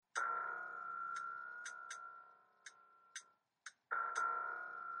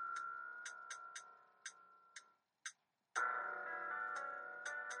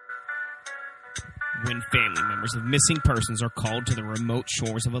when family members of missing persons are called to the remote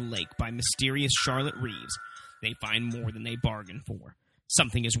shores of a lake by mysterious Charlotte Reeves, they find more than they bargained for.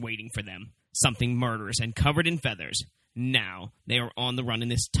 Something is waiting for them. Something murderous and covered in feathers. Now, they are on the run in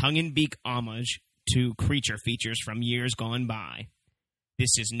this tongue-in-beak homage to creature features from years gone by.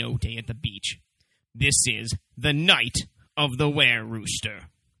 This is No Day at the Beach. This is The Night of the Were-Rooster.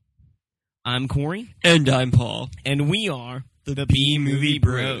 I'm Corey. And I'm Paul. And we are the B-Movie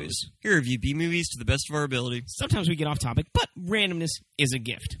Bros. Here review B-movies to the best of our ability. Sometimes we get off topic, but randomness is a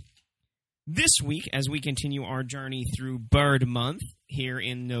gift. This week, as we continue our journey through Bird Month here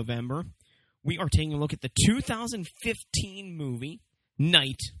in November, we are taking a look at the 2015 movie,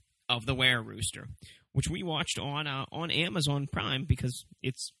 Night of the Were-Rooster, which we watched on Amazon Prime because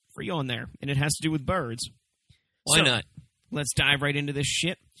it's free on there, and it has to do with birds. Why not? Let's dive right into this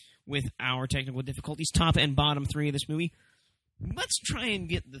shit with our technical difficulties, top and bottom three of this movie. Let's try and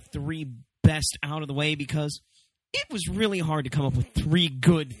get the three best out of the way because it was really hard to come up with three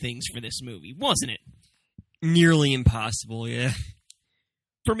good things for this movie, wasn't it? Nearly impossible, yeah.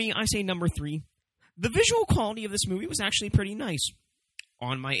 For me, I say number three. The visual quality of this movie was actually pretty nice.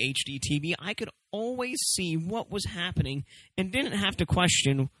 On my HD TV, I could always see what was happening and didn't have to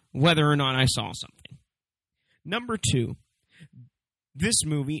question whether or not I saw something. Number two, this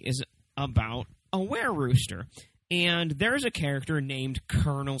movie is about a were-rooster, and there's a character named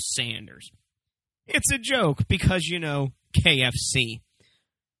Colonel Sanders. It's a joke because, you know, KFC,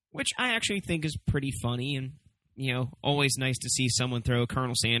 which I actually think is pretty funny and, you know, always nice to see someone throw a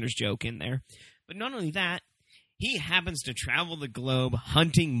Colonel Sanders joke in there. But not only that, he happens to travel the globe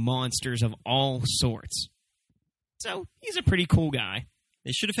hunting monsters of all sorts. So, he's a pretty cool guy.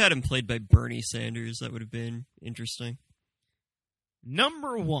 They should have had him played by Bernie Sanders. That would have been interesting.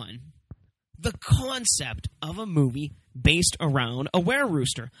 Number one, the concept of a movie based around a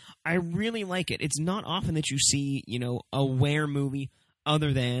were-rooster. I really like it. It's not often that you see, you know, a were movie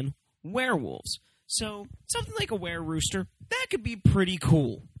other than werewolves. So, something like a were-rooster, that could be pretty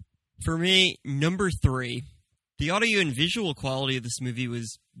cool. For me, number three, the audio and visual quality of this movie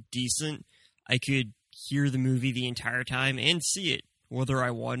was decent. I could hear the movie the entire time and see it, whether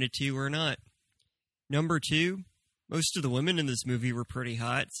I wanted to or not. Number two, most of the women in this movie were pretty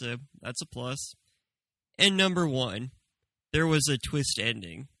hot, so that's a plus. And number one, there was a twist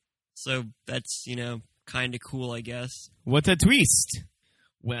ending. So that's, you know, kind of cool, I guess. What's a twist?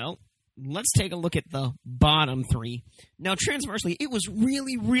 Well, let's take a look at the bottom three. Now, transversely, it was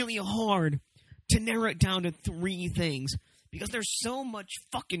really, really hard to narrow it down to three things because there's so much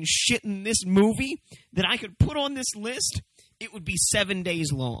fucking shit in this movie that I could put on this list. It would be 7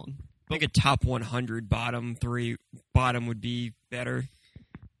 days long. I think a top 100 bottom would be better.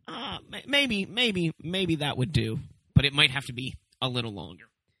 Maybe that would do, but it might have to be a little longer.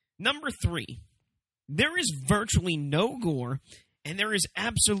 Number three, there is virtually no gore, and there is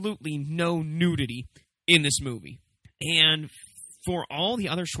absolutely no nudity in this movie. And for all the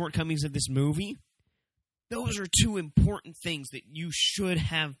other shortcomings of this movie, those are two important things that you should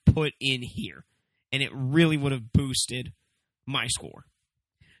have put in here, and it really would have boosted my score.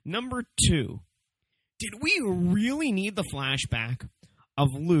 Number two, did we really need the flashback of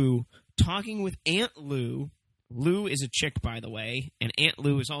Lou talking with Aunt Lou? Lou is a chick, by the way, and Aunt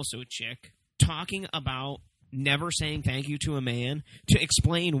Lou is also a chick, talking about never saying thank you to a man to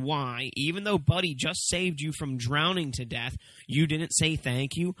explain why, even though Buddy just saved you from drowning to death, you didn't say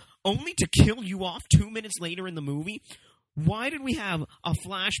thank you, only to kill you off 2 minutes later in the movie? Why did we have a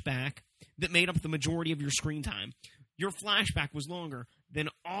flashback that made up the majority of your screen time? Your flashback was longer than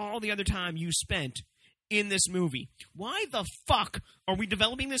all the other time you spent in this movie. Why the fuck are we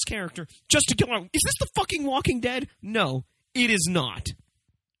developing this character just to kill her? Is this the fucking Walking Dead? No, it is not.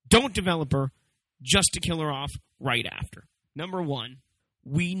 Don't develop her just to kill her off right after. Number one,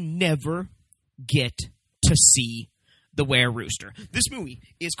 we never get to see the were-rooster. This movie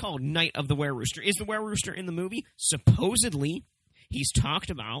is called Night of the Were-Rooster. Is the were-rooster in the movie? Supposedly, he's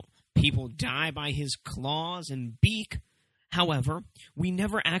talked about. People die by his claws and beak. However, we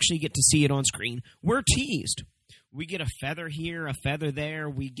never actually get to see it on screen. We're teased. We get a feather here, a feather there.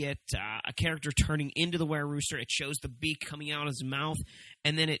 We get a character turning into the were-rooster. It shows the beak coming out of his mouth,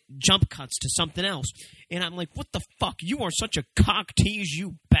 and then it jump cuts to something else. And I'm like, what the fuck? You are such a cock tease,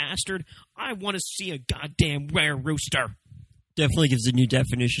 you bastard. I want to see a goddamn were-rooster. Definitely gives a new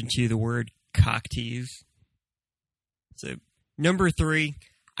definition to the word cock tease. So, number three,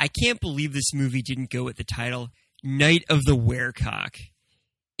 I can't believe this movie didn't go with the title Night of the Werecock.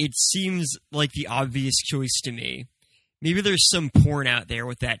 It seems like the obvious choice to me. Maybe there's some porn out there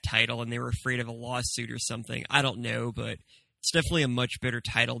with that title and they were afraid of a lawsuit or something. I don't know, but It's definitely a much better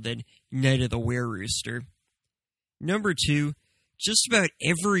title than Night of the Were-Rooster. Number 2, just about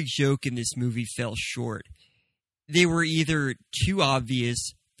every joke in this movie fell short. They were either too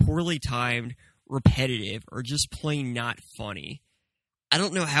obvious, poorly timed, repetitive, or just plain not funny. I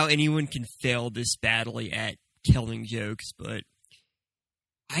don't know how anyone can fail this badly at telling jokes, but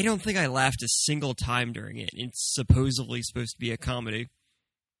I don't think I laughed a single time during it. It's supposedly supposed to be a comedy.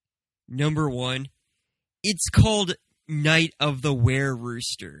 Number 1, it's called Night of the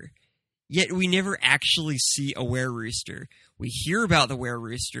Were-Rooster. Yet we never actually see a were-rooster. We hear about the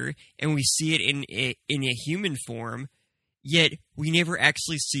were-rooster, and we see it in a human form, yet we never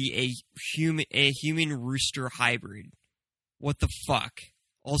actually see a human rooster hybrid. What the fuck?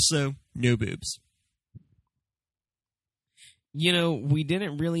 Also, no boobs. You know, we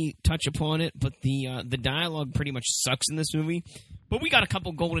didn't really touch upon it, but the dialogue pretty much sucks in this movie. But we got a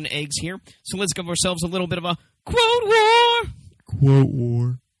couple golden eggs here, so let's give ourselves a little bit of a quote war. Quote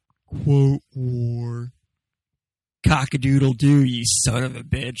war. Quote war. Cock-a-doodle-doo, you son of a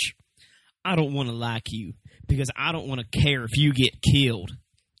bitch. I don't want to like you, because I don't want to care if you get killed.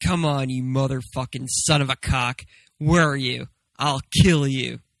 Come on, you motherfucking son of a cock. Where are you? I'll kill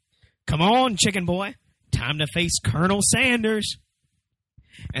you. Come on, chicken boy. Time to face Colonel Sanders.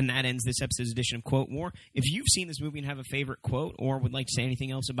 And that ends this episode's edition of Quote War. If you've seen this movie and have a favorite quote or would like to say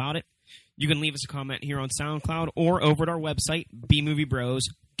anything else about it, you can leave us a comment here on SoundCloud or over at our website,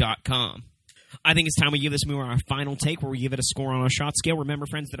 bmoviebros.com. I think it's time we give this movie our final take, where we give it a score on our shot scale. Remember,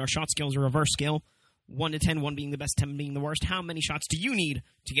 friends, that our shot scale is a reverse scale. 1 to 10, 1 being the best, 10 being the worst. How many shots do you need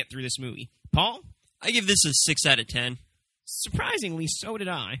to get through this movie? Paul? I give this a 6 out of 10. Surprisingly, so did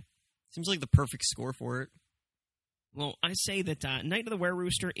I. Seems like the perfect score for it. Well, I say that Night of the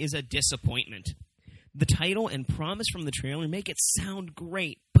Were-Rooster is a disappointment. The title and promise from the trailer make it sound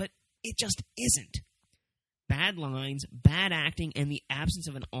great, but it just isn't. Bad lines, bad acting, and the absence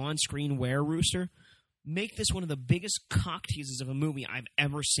of an on-screen were-rooster make this one of the biggest cock teases of a movie I've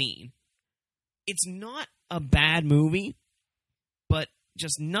ever seen. It's not a bad movie, but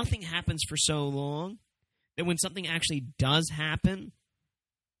just nothing happens for so long that when something actually does happen,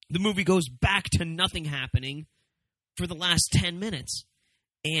 the movie goes back to nothing happening for the last 10 minutes.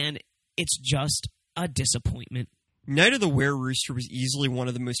 And it's just a disappointment. Night of the Were-Rooster was easily one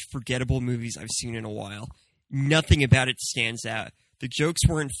of the most forgettable movies I've seen in a while. Nothing about it stands out. The jokes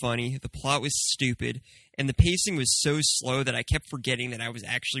weren't funny, the plot was stupid, and the pacing was so slow that I kept forgetting that I was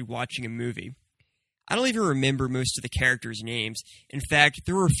actually watching a movie. I don't even remember most of the characters' names. In fact,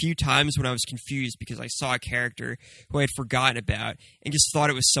 there were a few times when I was confused because I saw a character who I had forgotten about and just thought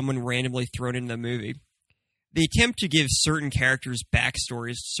it was someone randomly thrown into the movie. They attempt to give certain characters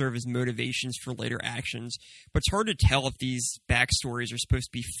backstories to serve as motivations for later actions, but it's hard to tell if these backstories are supposed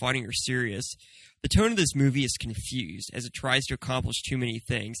to be funny or serious. The tone of this movie is confused, as it tries to accomplish too many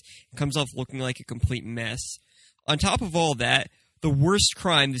things and comes off looking like a complete mess. On top of all that, the worst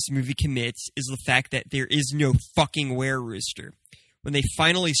crime this movie commits is the fact that there is no fucking were-rooster. When they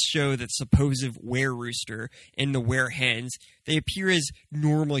finally show the supposed were-rooster and the were-hens, they appear as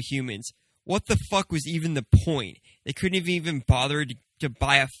normal humans. What the fuck was even the point? They couldn't have even bothered to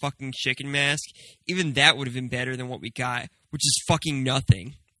buy a fucking chicken mask. Even that would have been better than what we got, which is fucking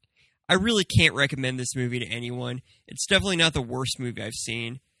nothing. I really can't recommend this movie to anyone. It's definitely not the worst movie I've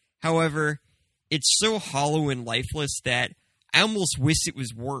seen. However, it's so hollow and lifeless that I almost wish it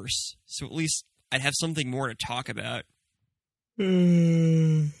was worse, so at least I'd have something more to talk about.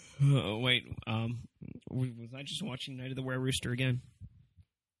 Oh, wait, was I just watching Night of the Were-Rooster again?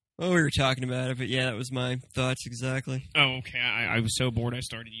 Well, we were talking about it, but yeah, that was my thoughts exactly. Oh, okay. I was so bored I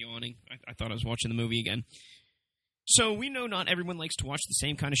started yawning. I thought I was watching the movie again. So we know not everyone likes to watch the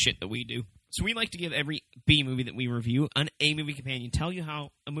same kind of shit that we do. So we like to give every B movie that we review an A movie companion. Tell you how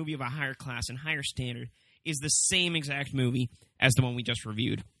a movie of a higher class and higher standard is the same exact movie as the one we just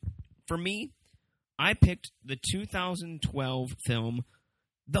reviewed. For me, I picked the 2012 film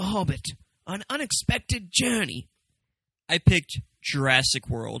The Hobbit, An Unexpected Journey. I picked Jurassic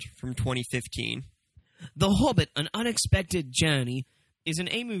World from 2015. The Hobbit, An Unexpected Journey is an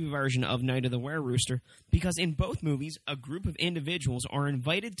A-movie version of Night of the Were-Rooster because in both movies, a group of individuals are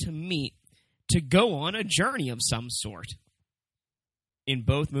invited to meet to go on a journey of some sort. In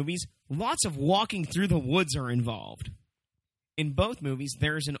both movies, lots of walking through the woods are involved. In both movies,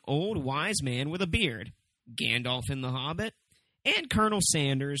 there is an old wise man with a beard, Gandalf in The Hobbit, and Colonel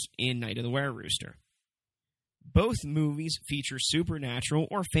Sanders in Night of the Were-Rooster. Both movies feature supernatural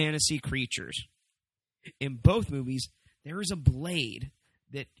or fantasy creatures. In both movies, there is a blade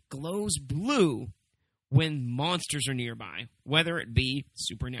that glows blue when monsters are nearby, whether it be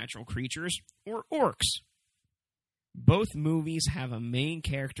supernatural creatures or orcs. Both movies have a main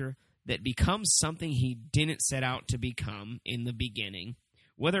character that becomes something he didn't set out to become in the beginning,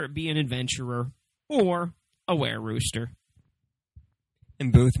 whether it be an adventurer or a were-rooster.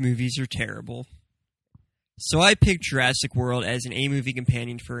 And both movies are terrible. So I picked Jurassic World as an A-movie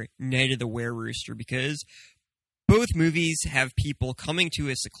companion for Night of the Were-Rooster because both movies have people coming to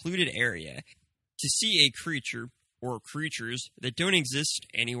a secluded area to see a creature or creatures that don't exist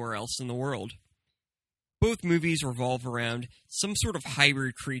anywhere else in the world. Both movies revolve around some sort of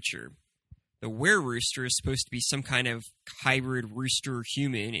hybrid creature. The were-rooster is supposed to be some kind of hybrid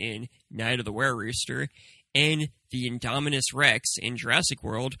rooster-human in Night of the Were-Rooster, and the Indominus Rex in Jurassic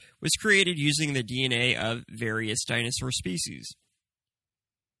World was created using the DNA of various dinosaur species.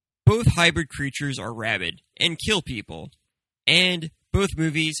 Both hybrid creatures are rabid and kill people, and both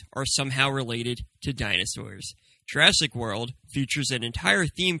movies are somehow related to dinosaurs. Jurassic World features an entire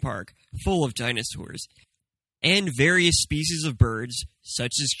theme park full of dinosaurs, and various species of birds,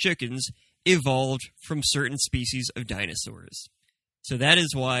 such as chickens, evolved from certain species of dinosaurs. So that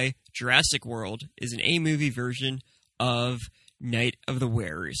is why Jurassic World is an A-movie version of Night of the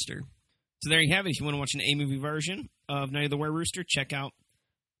Were-Rooster. So there you have it. If you want to watch an A-movie version of Night of the Were-Rooster, check out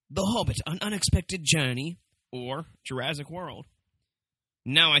The Hobbit, An Unexpected Journey, or Jurassic World.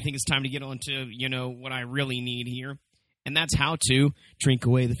 Now I think it's time to get on to, what I really need here, and that's how to drink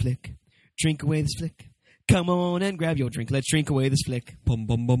away the flick. Drink away this flick. Come on and grab your drink. Let's drink away this flick. Bum,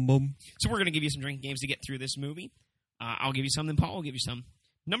 bum, bum, bum. So we're going to give you some drinking games to get through this movie. I'll give you some, then Paul will give you some.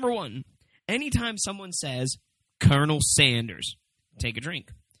 Number 1, anytime someone says Colonel Sanders, take a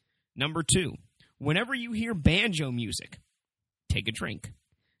drink. Number 2, whenever you hear banjo music, take a drink.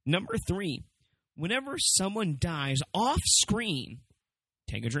 Number 3, whenever someone dies off screen,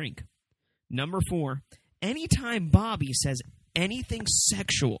 take a drink. Number 4, anytime Bobby says anything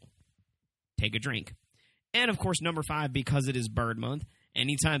sexual, take a drink. And, of course, number 5, because it is Bird Month,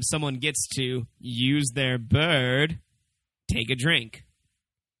 anytime someone gets to use their bird, take a drink.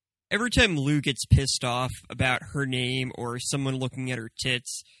 Every time Lou gets pissed off about her name or someone looking at her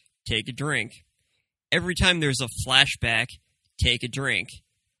tits, take a drink. Every time there's a flashback, take a drink.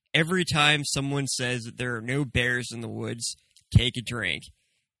 Every time someone says that there are no bears in the woods, take a drink.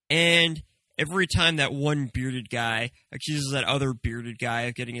 And every time that one bearded guy accuses that other bearded guy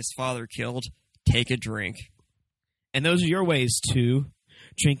of getting his father killed, take a drink. And those are your ways to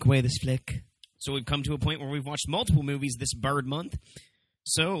drink away this flick. So we've come to a point where we've watched multiple movies this Bird Month.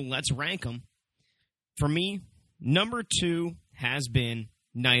 So let's rank them. For me, number 2 has been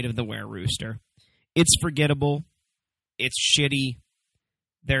Night of the Were-Rooster. It's forgettable. It's shitty.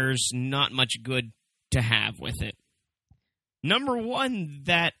 There's not much good to have with it. Number 1,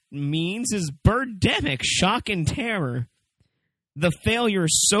 that means, is Birdemic, Shock and Terror. The failure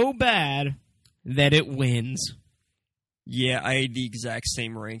so bad that it wins. Yeah, I had the exact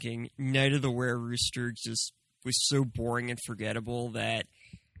same ranking. Night of the Were-Rooster just was so boring and forgettable that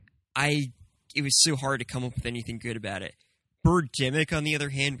it was so hard to come up with anything good about it. Birdemic, on the other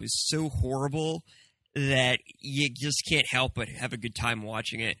hand, was so horrible that you just can't help but have a good time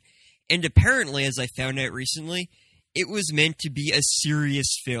watching it. And apparently, as I found out recently, it was meant to be a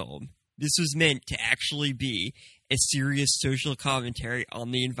serious film. This was meant to actually be a serious social commentary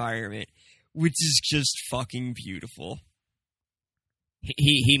on the environment, which is just fucking beautiful.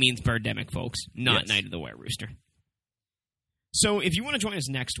 He means Birdemic, folks, not Yes. Night of the Were-Rooster. So if you want to join us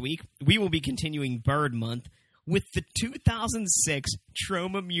next week, we will be continuing Bird Month with the 2006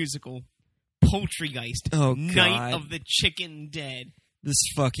 Troma musical Poultrygeist, Oh, Night God. of the Chicken Dead. This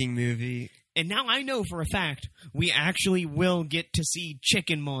fucking movie. And now I know for a fact we actually will get to see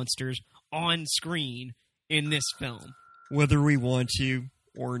chicken monsters on screen in this film. Whether we want to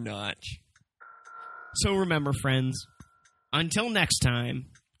or not. So remember, friends, until next time,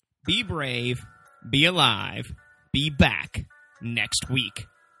 be brave, be alive, be back next week.